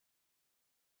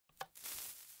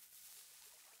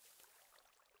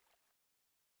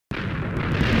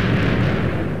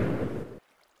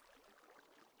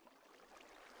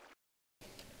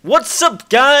What's up,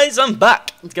 guys? I'm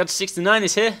back. TeamGadge69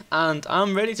 is here, and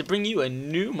I'm ready to bring you a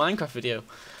new Minecraft video.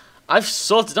 I've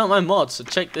sorted out my mods, so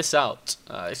check this out.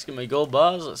 Let's get my gold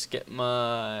bars. Let's get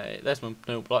my... There's my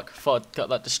no block. Thought I got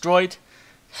that destroyed.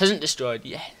 Hasn't destroyed.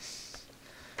 Yes.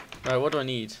 Right, what do I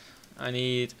need? I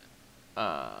need...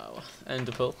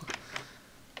 ender pearl.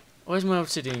 Where's my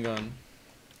obsidian gone?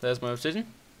 There's my obsidian.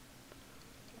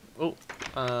 Oh,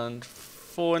 and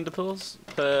 4 ender pearls.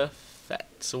 Perfect.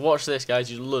 So watch this,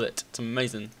 guys. You'll love it. It's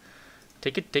amazing.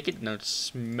 Take it. Now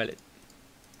smell it.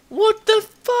 What the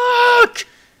fuck?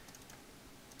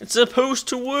 It's supposed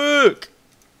to work.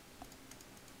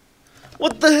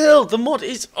 What the hell? The mod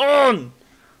is on.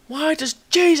 Why does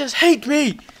Jesus hate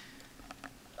me?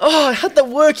 Oh, I had that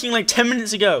working like 10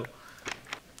 minutes ago.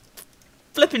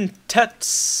 Flipping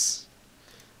tits.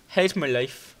 Hate my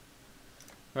life.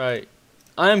 Right.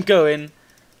 I am going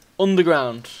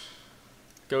underground.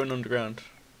 Going underground.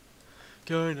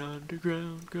 Going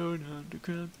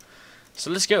underground.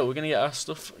 So let's go. We're gonna get our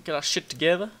stuff, get our shit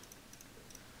together.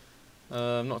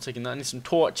 I'm not taking that. I need some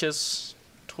torches.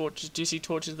 Torches. Do you see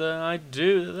torches there? I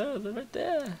do. They're right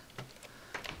there.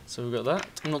 So we've got that.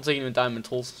 I'm not taking the diamond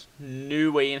tools.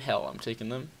 No way in hell I'm taking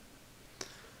them.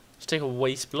 Let's take a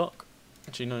waste block.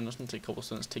 Actually, no, let's not take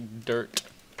cobblestone. Let's take dirt.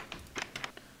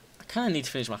 I kind of need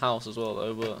to finish my house as well,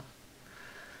 though. But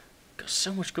got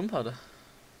so much gunpowder.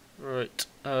 Right,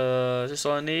 is this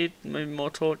all I need? Maybe more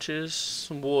torches,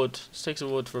 some wood. Let's take some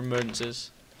wood for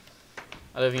emergencies.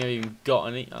 I don't think I've even got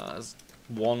any. There's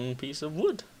 1 piece of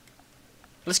wood.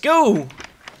 Let's go!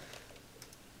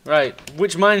 Right,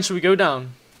 which mine should we go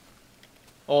down?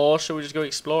 Or should we just go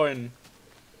exploring?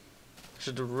 I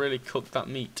should have really cooked that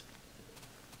meat.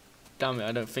 Damn it,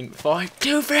 I don't think before I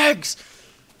do things!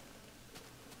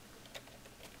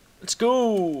 Let's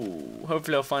go!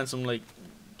 Hopefully I'll find some, like,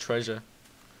 treasure.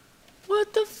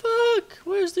 What the fuck?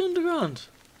 Where's the underground?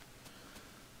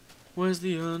 Where's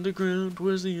the underground?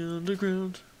 Where's the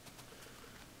underground?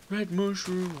 Red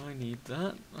mushroom, I need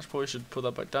that. I probably should put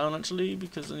that back down actually,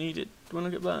 because I need it when I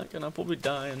get back, and I'll probably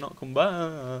die and not come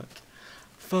back.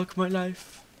 Fuck my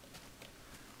life.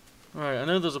 Alright, I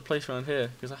know there's a place around here,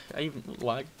 because I even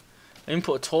lag. I even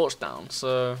put a torch down,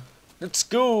 so let's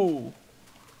go!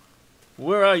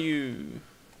 Where are you?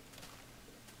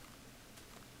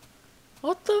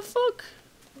 What the fuck?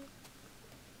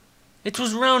 It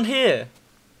was round here.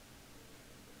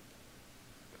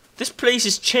 This place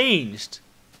has changed.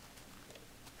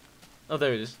 Oh,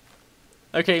 there it is.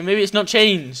 Okay, maybe it's not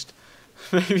changed.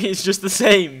 Maybe it's just the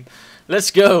same.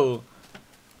 Let's go.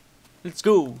 Let's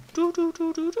go.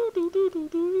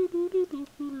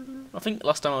 I think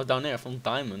last time I was down here I found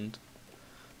diamond.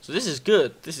 So this is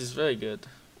good. This is very good.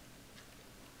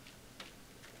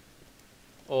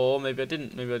 Or maybe I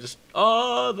didn't. Maybe I just...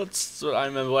 Oh, that's what I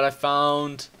remember what I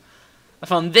found. I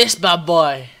found this bad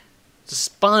boy. It's a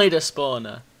spider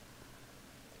spawner.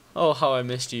 Oh, how I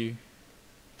missed you.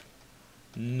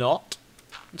 Not.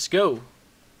 Let's go.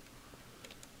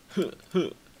 Why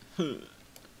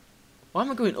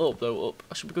am I going up, though? Up.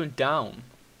 I should be going down.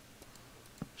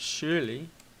 Surely.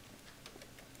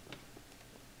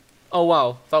 Oh,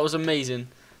 wow. That was amazing.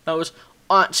 That was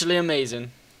actually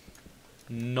amazing.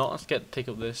 Not. Let's pick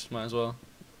up this. Might as well.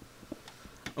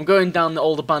 I'm going down the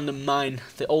old abandoned mine.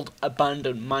 The old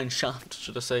abandoned mine shaft,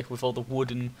 should I say, with all the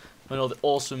wood and all the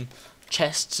awesome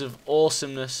chests of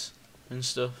awesomeness and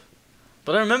stuff.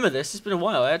 But I remember this. It's been a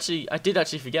while. I did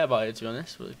actually forget about it, to be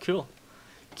honest. But cool.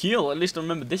 Cool. At least I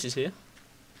remember this is here.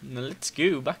 Now let's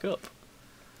go back up.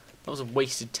 That was a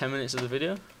wasted 10 minutes of the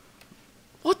video.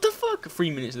 What the fuck? 3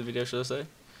 minutes of the video, should I say?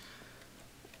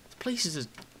 This place is a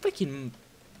freaking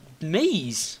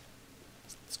maze.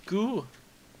 Let's go.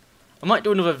 I might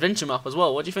do another adventure map as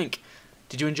well. What do you think?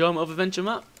 Did you enjoy my other adventure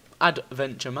map?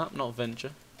 Adventure map, not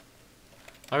venture.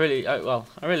 I really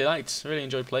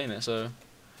enjoyed playing it. So,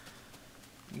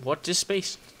 what is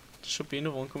space? Should be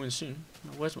another one coming soon.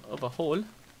 Where's my other hole?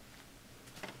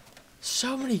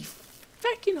 So many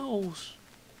freaking holes.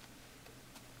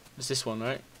 It's this one,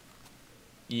 right?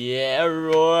 Yeah,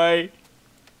 right.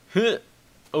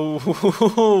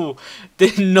 Oh,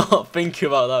 did not think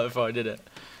about that before I did it.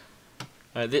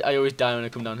 I always die when I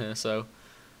come down here, so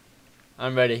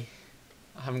I'm ready.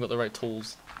 I haven't got the right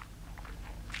tools.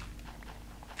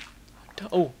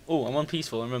 Oh, I'm on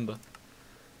peaceful, I remember.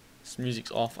 This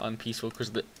music's off and peaceful because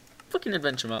of the fucking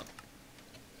adventure map.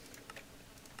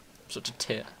 Such a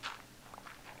tit.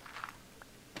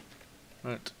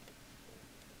 Right.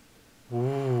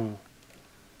 Ooh.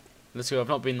 Let's go. I've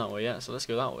not been that way yet, so let's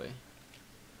go that way.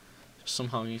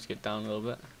 Somehow we need to get down a little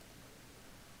bit.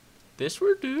 This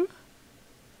will do.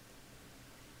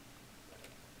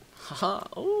 Haha.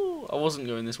 Oh, I wasn't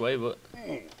going this way, but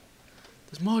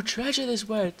there's more treasure this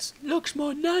way. It looks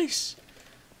more nice.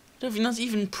 I don't think that's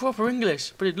even proper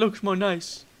English, but it looks more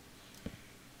nice.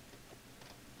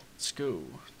 Let's go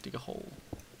dig a hole.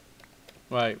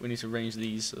 Right, we need to arrange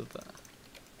these so that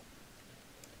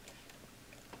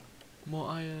more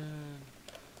iron.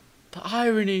 The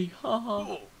irony. Ha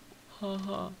ha. Ha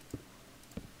ha.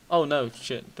 Oh no,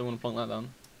 shit! Don't want to plonk that down.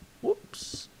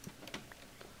 Whoops.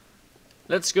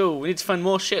 Let's go. We need to find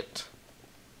more shit.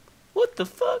 What the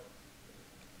fuck?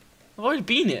 I've already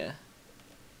been here.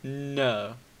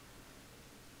 No.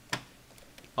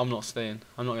 I'm not staying.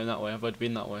 I'm not going that way. I've already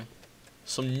been that way.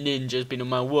 Some ninja's been on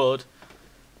my wood.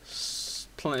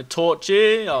 Planted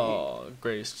torches. Oh,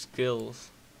 great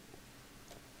skills.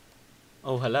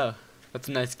 Oh, hello. That's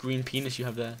a nice green penis you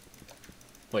have there.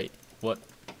 Wait, what?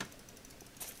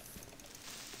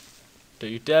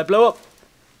 Don't you dare blow up!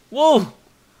 Whoa!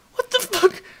 What the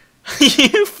fuck?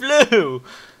 You flew!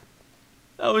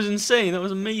 That was insane. That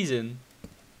was amazing.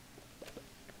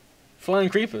 Flying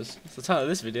creepers. That's the title of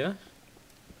this video.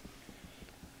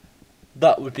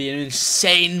 That would be an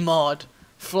insane mod.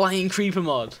 Flying creeper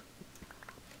mod.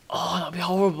 Oh, that'd be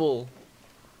horrible.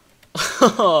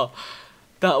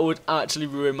 That would actually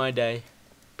ruin my day.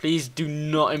 Please do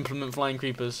not implement flying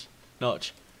creepers.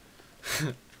 Notch.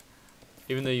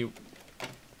 Even though you...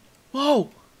 Whoa!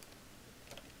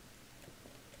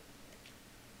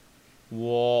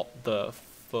 What the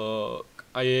fuck?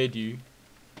 I heard you.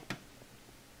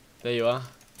 There you are.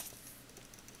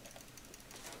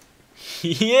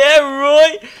 Yeah,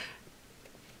 right!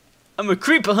 I'm a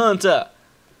creeper hunter!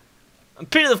 I'm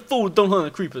Peter the Fool, don't hunt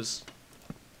the creepers.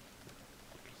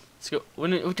 Let's go.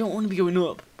 We don't want to be going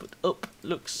up, but up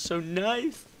looks so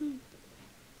nice.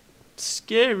 It's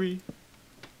scary.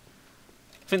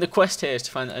 I think the quest here is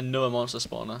to find another monster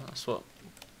spawner. That's what,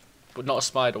 but not a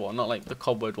spider one, not like the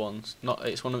cobweb ones. Not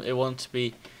it's one of it wants to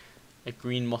be a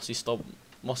green mossy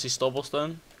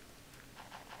stubblestone.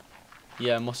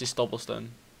 Yeah, mossy stubblestone.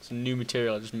 It's a new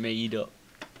material I just made up.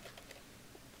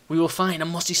 We will find a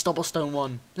mossy stubblestone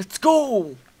one. Let's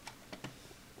go.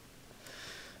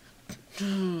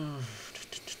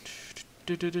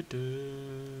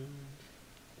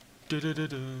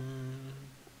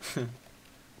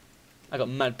 I got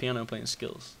mad piano playing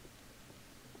skills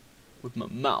with my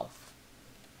mouth.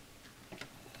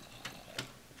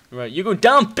 Right, you go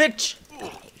down, bitch.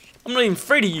 I'm not even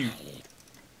afraid of you.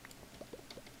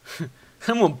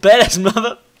 I'm a badass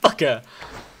motherfucker.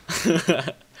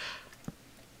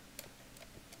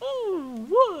 Oh,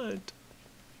 what?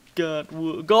 Got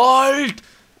gold.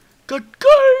 Got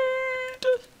gold.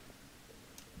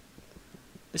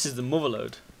 This is the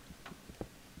motherlode.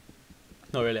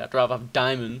 Not really. I'd rather have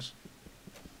diamonds.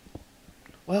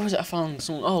 Where was it? I found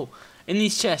someone. Oh, in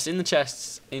these chests, in the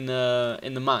chests, in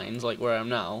the mines, like where I am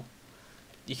now,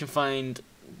 you can find.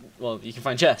 Well, you can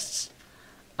find chests,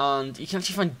 and you can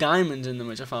actually find diamonds in them,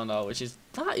 which I found out,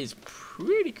 that is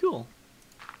pretty cool.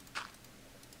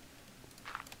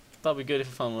 That'd be good if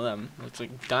I found one of them. Looks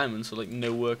like diamonds for like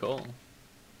no work at all.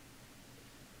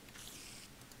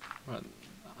 Right,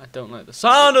 I don't like the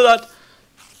sound of that.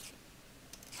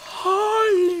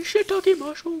 Holy shiitake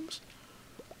mushrooms!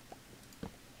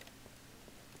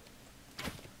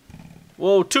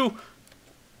 Whoa, 2!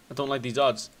 I don't like these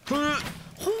odds.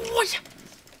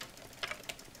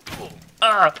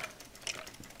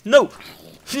 No!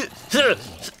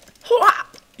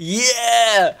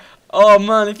 Yeah! Oh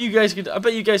man, if you guys could, I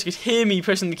bet you guys could hear me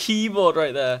pressing the keyboard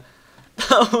right there.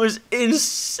 That was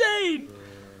insane!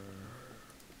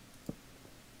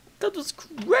 That was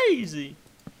crazy!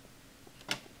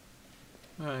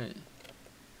 Right.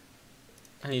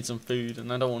 I need some food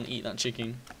and I don't want to eat that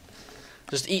chicken.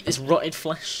 Just eat this rotted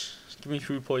flesh. Just give me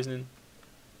food poisoning.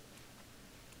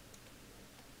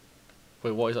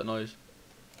 Wait, what is that noise?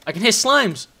 I can hear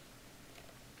slimes!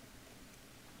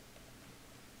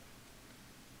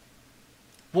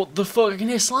 What the fuck? I can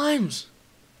hear slimes!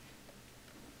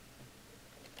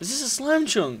 Is this a slime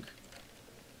chunk?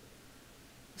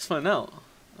 Let's find out.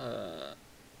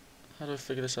 How do I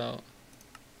figure this out?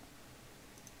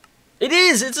 It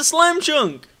is! It's a slime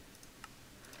chunk!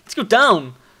 Let's go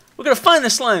down! We're gonna find the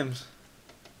slimes!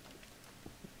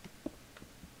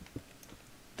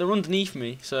 They're underneath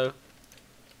me, so...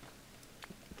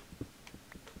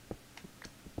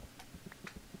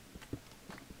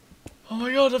 Oh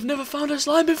my god, I've never found a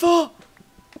slime before!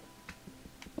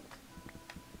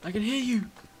 I can hear you!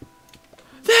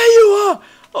 There you are!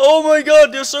 Oh my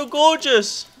god, you're so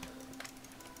gorgeous!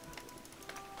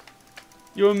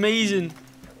 You're amazing.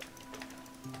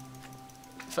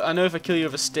 I know if I kill you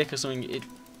with a stick or something, it's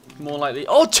more likely...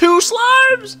 Oh, 2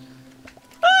 slimes!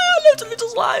 loads of little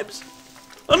slimes.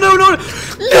 Oh no, no,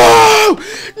 no!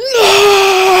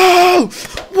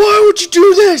 Why would you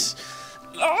do this?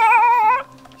 I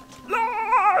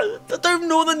don't even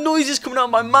know what the noise is coming out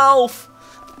of my mouth.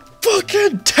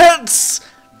 Fucking tense.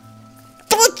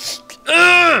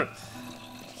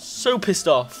 So pissed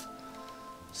off.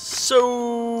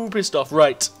 So pissed off.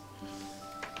 Right.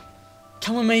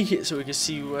 Can we make it so we can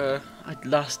see where I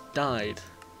last died?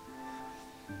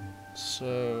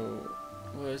 So,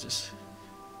 where's this?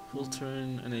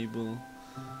 Filtering, enable,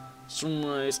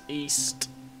 sunrise, east.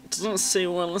 It doesn't say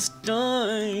where I last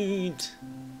died.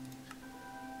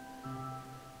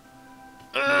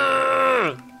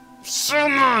 So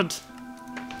mad.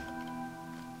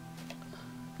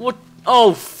 What?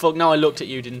 Oh fuck! Now I looked at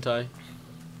you, didn't I?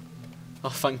 Oh,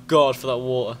 thank God for that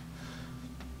water.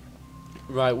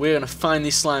 Right, we're gonna find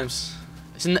these slimes.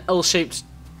 It's in the L-shaped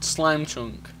slime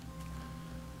chunk.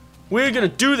 We're gonna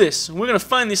do this. We're gonna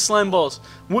find these slime balls.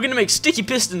 We're gonna make sticky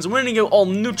pistons. And we're gonna go all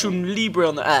Nacho Libre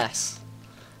on the ass.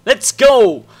 Let's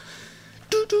go!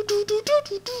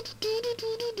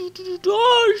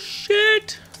 Oh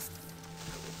shit!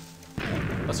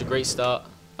 That's a great start.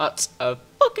 That's a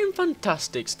fucking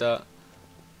fantastic start.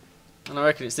 And I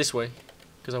reckon it's this way,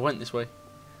 because I went this way.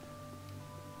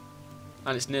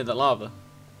 And it's near the lava.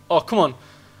 Oh, come on.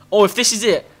 Oh, if this is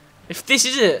it. If this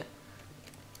is it.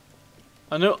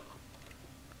 I know.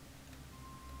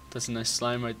 That's a nice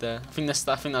slime right there. I think that's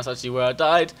actually where I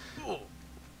died.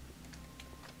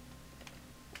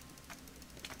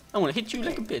 I want to hit you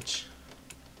like a bitch.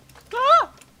 Ah!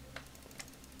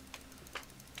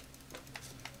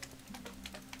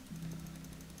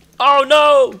 Oh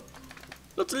no!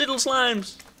 Lots of little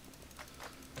slimes.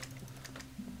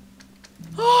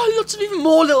 Oh, lots of even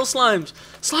more little slimes.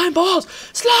 Slime balls!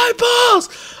 Slime balls!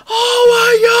 Oh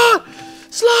my god!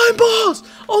 Slime balls!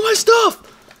 Oh my stuff!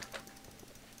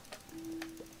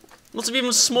 Lots of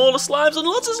even smaller slimes and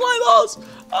lots of slime balls!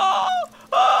 Oh!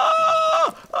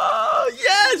 Oh! Oh!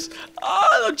 Yes!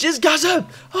 Oh, jizzgasm!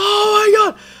 Oh my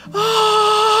god!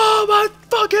 Oh my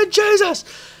fucking Jesus!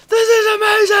 This is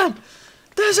amazing!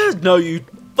 This is... No, you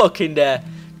fucking dare.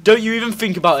 Don't you even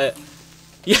think about it.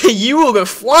 Yeah, you will go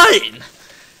flying!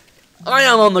 I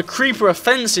am on the creeper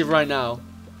offensive right now.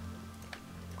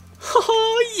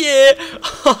 Oh yeah!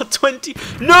 Oh, 20...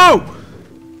 No!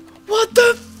 What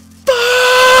the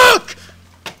fuck?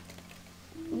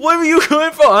 Where are you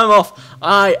going for? I'm off.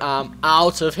 I am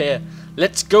out of here.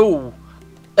 Let's go.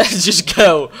 Let's just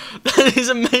go. That is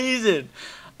amazing.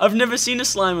 I've never seen a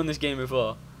slime on this game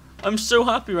before. I'm so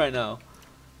happy right now.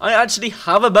 I actually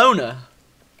have a boner.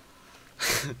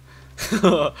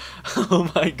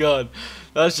 Oh my god.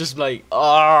 That's just like,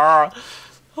 ah.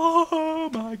 Oh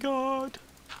my god.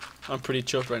 I'm pretty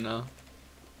chuffed right now.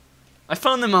 I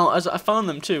found them out, as I found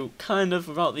them too, kind of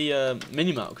without the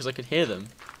minimap, because I could hear them.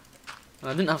 And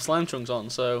I didn't have slime chunks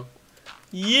on, so...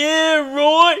 Yeah,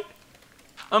 right!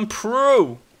 I'm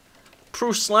pro!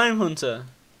 Pro slime hunter.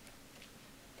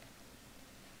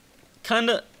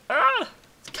 Kinda...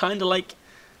 It's kinda like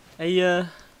a...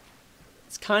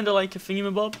 it's kinda like a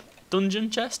thingamabob dungeon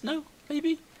chest, no?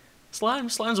 Maybe?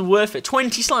 Slimes are worth it.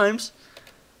 20 slimes!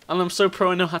 And I'm so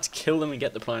pro I know how to kill them and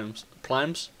get the primes.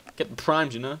 Primes? Get the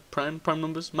primes, you know? Prime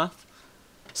numbers, math.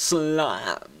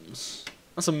 Slimes.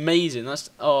 That's amazing. That's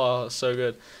oh, that's so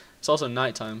good. It's also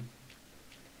nighttime.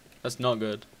 That's not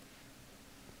good.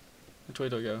 Which way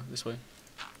do I go? This way.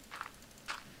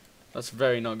 That's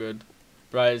very not good.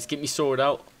 Right, let's get me sword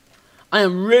out. I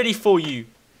am ready for you.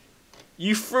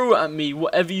 You threw at me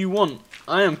whatever you want.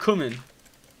 I am coming.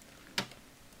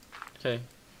 Okay.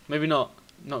 Maybe not.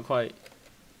 Not quite.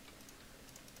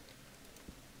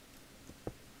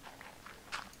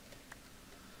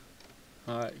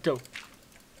 Alright, go.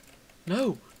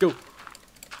 No! Go!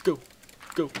 Go!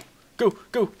 Go! Go!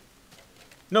 Go!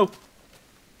 No!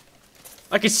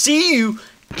 I can see you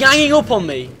ganging up on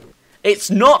me! It's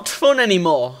not fun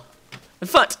anymore! In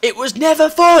fact, it was never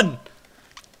fun!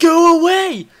 Go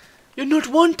away! You're not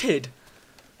wanted!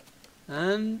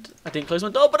 And I didn't close my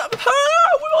door, but I'm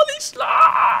here with all these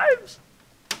slimes!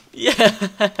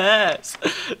 Yes!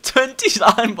 20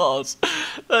 slime balls!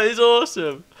 That is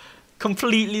awesome!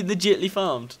 Completely legitly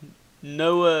farmed.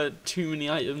 No too many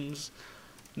items.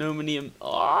 No many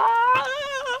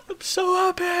oh, I'm so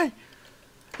happy.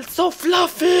 It's so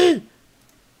fluffy.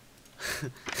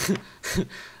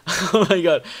 Oh my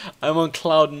god. I'm on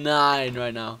cloud 9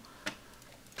 right now.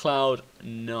 Cloud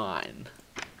 9.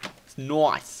 It's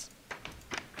nice.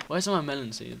 Where's my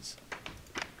melon seeds?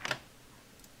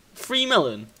 3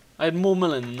 melon. I had more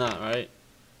melon than that, right?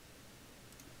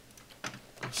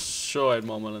 I'm sure I had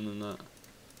more melon than that.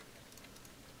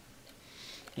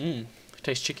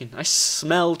 Tastes chicken. I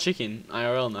smell chicken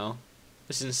IRL now.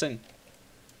 This is insane.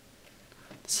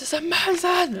 This is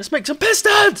amazing! Let's make some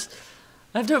pistons!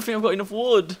 I don't think I've got enough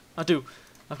wood. I do.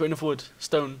 I've got enough wood.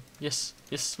 Stone. Yes.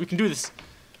 Yes, we can do this.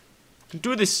 We can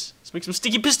do this. Let's make some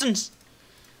sticky pistons.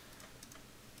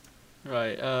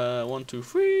 Right, 1, 2,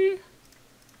 3.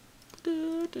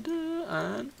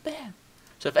 And bam.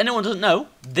 So if anyone doesn't know,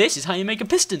 this is how you make a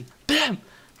piston. Bam!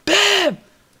 Bam!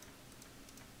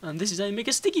 And this is how you make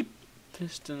a sticky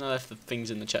piston. I left the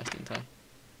things in the chest, didn't I?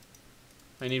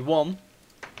 I need one.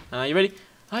 Are you ready?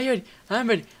 Are you ready? I'm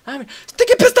ready. I'm ready.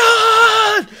 Sticky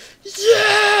piston!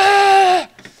 Yeah!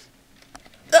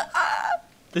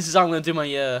 This is how I'm going to do my,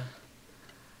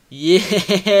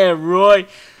 yeah, Roy.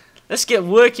 Let's get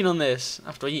working on this.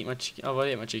 After I eat my chicken. Oh, I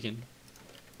ate my chicken.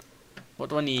 What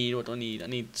do I need? What do I need? I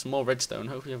need some more redstone.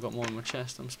 Hopefully I've got more in my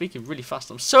chest. I'm speaking really fast.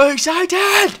 I'm so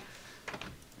excited!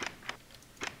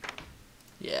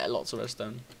 Yeah, lots of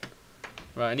redstone.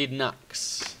 Right, I need an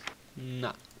axe.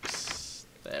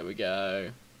 There we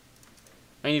go.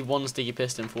 I need one sticky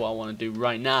piston for what I want to do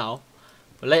right now.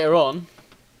 But later on,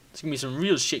 there's going to be some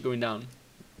real shit going down.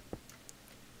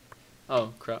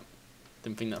 Oh, crap.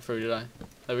 Didn't think that through, did I?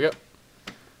 There we go.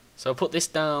 So I'll put this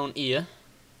down here.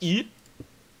 Here.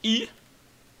 Here.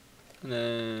 And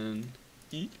then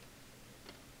here.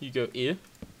 You go here.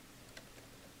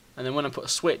 And then when I put a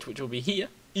switch, which will be here.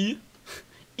 Here.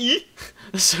 Here.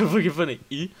 That's so fucking funny.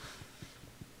 Here.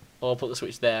 Or I'll put the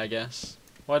switch there, I guess.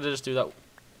 Why did I just do that?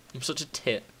 I'm such a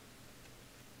tit.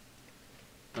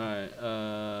 Alright,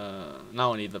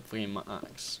 now I need the freaking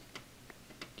axe.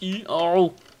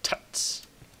 Oh, tits.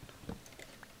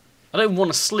 I don't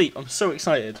want to sleep. I'm so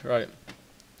excited. Right.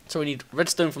 So we need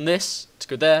redstone from this to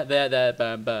go there, there, there,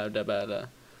 there, there, there, there.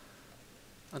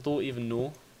 I don't even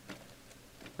know.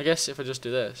 I guess if I just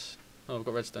do this. Oh, I've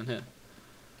got redstone here.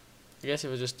 I guess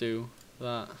if I just do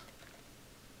that.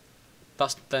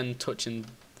 That's then touching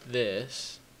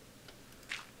this.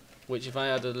 Which if I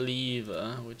had a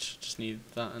lever, which just need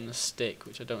that and a stick,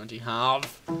 which I don't actually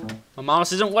have. My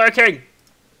mouse isn't working!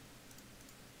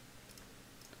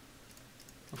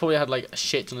 I probably had like a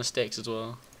shit ton of sticks as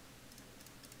well.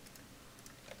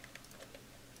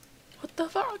 What the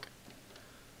fuck?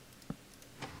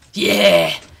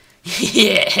 Yeah!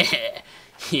 Yeah!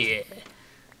 Yeah!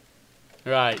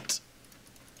 Right.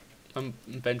 My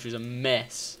inventory's a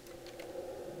mess.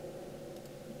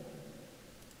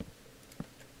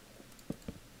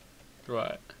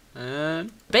 Right.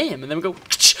 And bam! And then we go.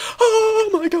 Oh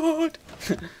my god!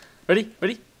 Ready?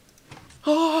 Ready?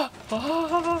 Ah!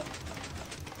 Ah!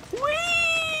 Whee!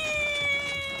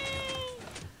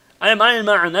 I am Iron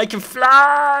Man. I can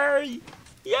fly!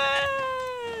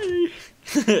 Yay!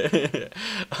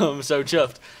 I'm so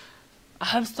chuffed.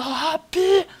 I'm so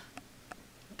happy.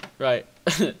 Right.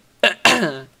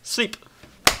 Sleep.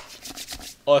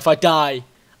 Or if I die,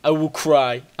 I will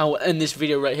cry. I will end this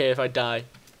video right here if I die.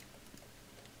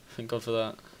 Thank God for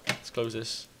that. Let's close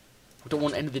this. I don't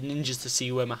want any of the ninjas to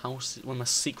see where my house, where my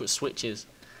secret switch is.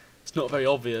 It's not very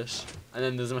obvious. And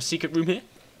then there's my secret room here.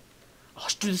 Oh, I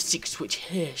should do the secret switch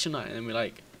here, shouldn't I? And then we're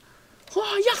like,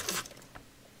 oh yeah.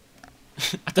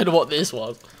 I don't know what this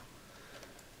was.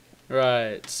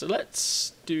 Right, so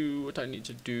let's do what I need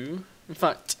to do. In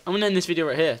fact, I'm gonna end this video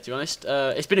right here. To be honest,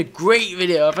 it's been a great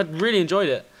video. I've really enjoyed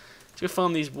it. Let's go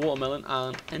farm these watermelon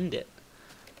and end it.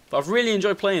 But I've really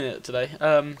enjoyed playing it today.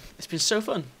 It's been so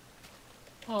fun.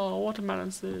 Oh,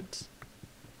 watermelon seeds.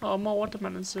 Oh, more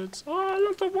watermelon seeds. Oh, I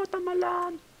love the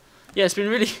watermelon. Yeah, it's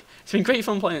been great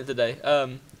fun playing it today.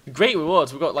 Great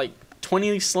rewards. We've got like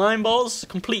 20 slime balls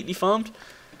completely farmed.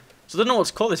 So I don't know what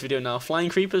to call this video now. Flying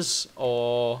creepers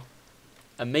or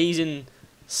amazing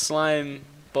slime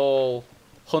ball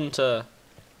hunter.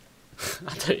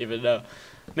 I don't even know.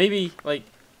 Maybe like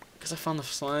because I found the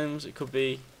slimes, it could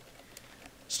be.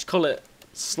 Just call it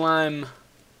slime.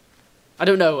 I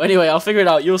don't know. Anyway, I'll figure it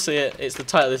out. You'll see it. It's the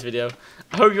title of this video.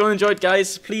 I hope you all enjoyed,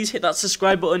 guys. Please hit that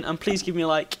subscribe button and please give me a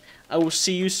like. I will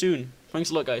see you soon. Thanks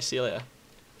a lot, guys. See you later.